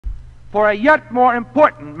For a yet more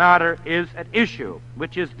important matter is at issue,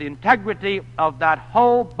 which is the integrity of that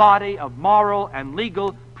whole body of moral and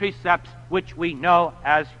legal precepts which we know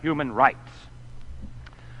as human rights.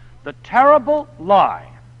 The terrible lie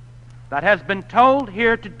that has been told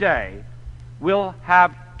here today will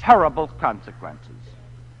have terrible consequences.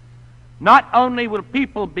 Not only will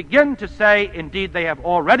people begin to say, indeed they have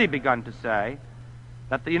already begun to say,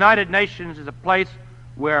 that the United Nations is a place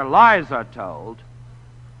where lies are told,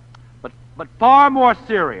 but far more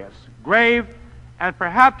serious, grave, and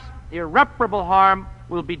perhaps irreparable harm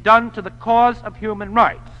will be done to the cause of human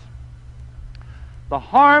rights. The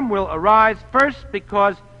harm will arise first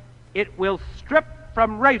because it will strip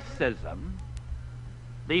from racism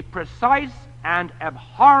the precise and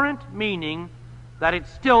abhorrent meaning that it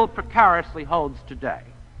still precariously holds today.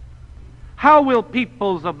 How will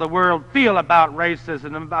peoples of the world feel about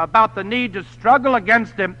racism and about the need to struggle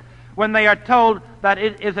against it when they are told that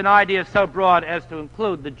it is an idea so broad as to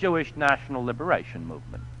include the Jewish national liberation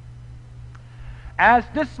movement? As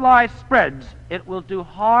this lie spreads, it will do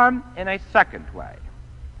harm in a second way.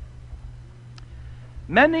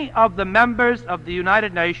 Many of the members of the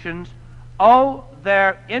United Nations owe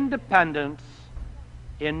their independence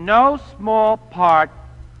in no small part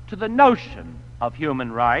to the notion of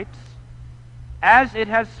human rights as it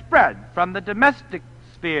has spread from the domestic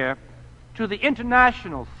sphere to the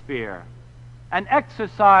international sphere and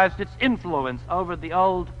exercised its influence over the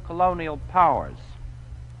old colonial powers.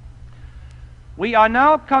 We are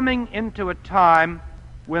now coming into a time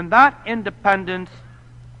when that independence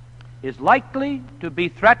is likely to be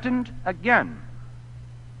threatened again.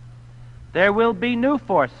 There will be new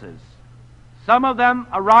forces, some of them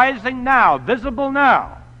arising now, visible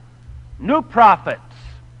now, new prophets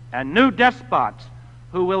and new despots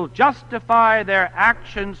who will justify their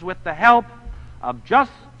actions with the help of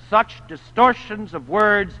just such distortions of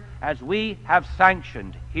words as we have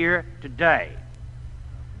sanctioned here today.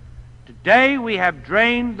 Today we have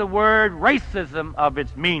drained the word racism of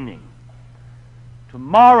its meaning.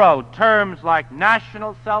 Tomorrow, terms like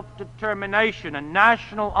national self-determination and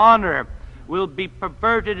national honor will be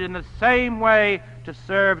perverted in the same way to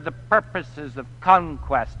serve the purposes of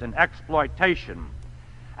conquest and exploitation.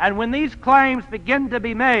 And when these claims begin to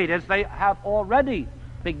be made, as they have already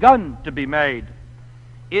begun to be made,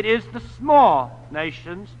 it is the small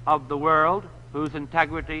nations of the world whose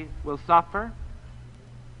integrity will suffer.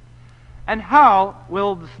 And how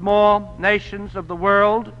will the small nations of the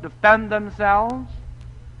world defend themselves?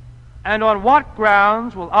 And on what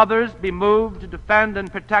grounds will others be moved to defend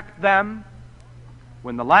and protect them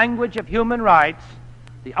when the language of human rights,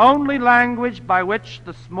 the only language by which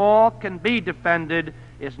the small can be defended,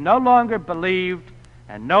 is no longer believed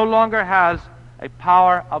and no longer has a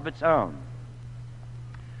power of its own?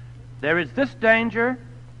 There is this danger,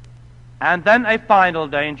 and then a final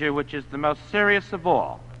danger, which is the most serious of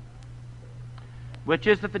all, which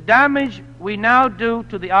is that the damage we now do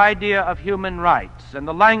to the idea of human rights and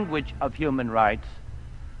the language of human rights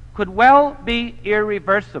could well be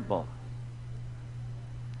irreversible.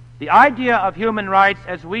 The idea of human rights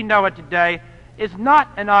as we know it today is not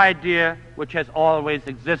an idea which has always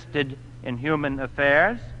existed in human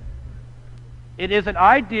affairs. It is an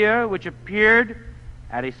idea which appeared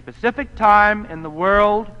at a specific time in the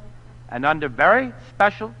world and under very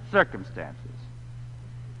special circumstances.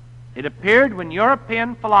 It appeared when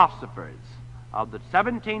European philosophers of the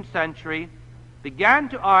 17th century began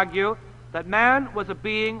to argue that man was a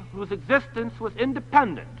being whose existence was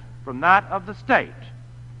independent from that of the state,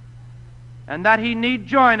 and that he need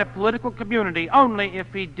join a political community only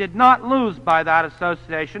if he did not lose by that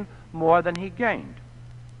association more than he gained.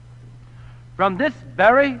 From this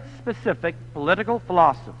very specific political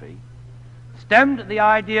philosophy stemmed the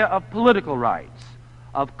idea of political rights,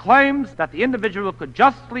 of claims that the individual could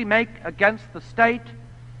justly make against the state.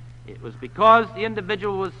 It was because the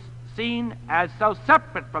individual was seen as so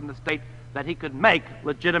separate from the state that he could make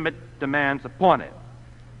legitimate demands upon it.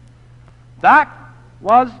 That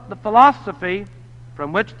was the philosophy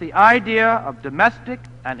from which the idea of domestic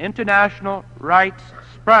and international rights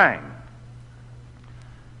sprang.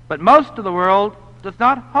 But most of the world does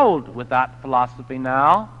not hold with that philosophy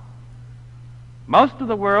now. Most of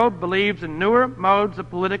the world believes in newer modes of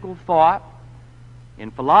political thought,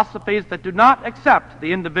 in philosophies that do not accept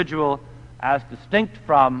the individual as distinct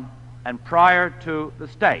from and prior to the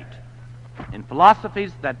state, in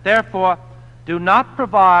philosophies that therefore do not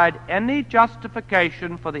provide any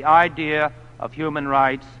justification for the idea of human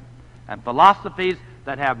rights, and philosophies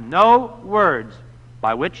that have no words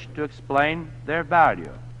by which to explain their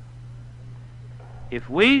value. If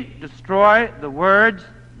we destroy the words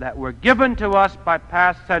that were given to us by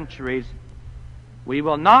past centuries, we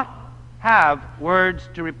will not have words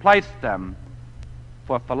to replace them,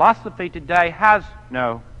 for philosophy today has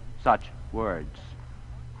no such words.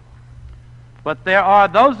 But there are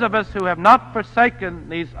those of us who have not forsaken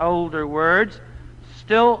these older words,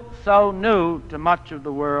 still so new to much of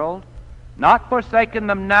the world, not forsaken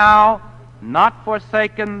them now, not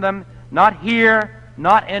forsaken them, not here,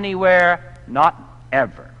 not anywhere, not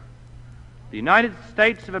ever. The United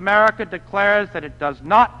States of America declares that it does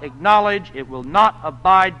not acknowledge, it will not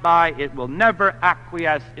abide by, it will never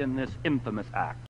acquiesce in this infamous act.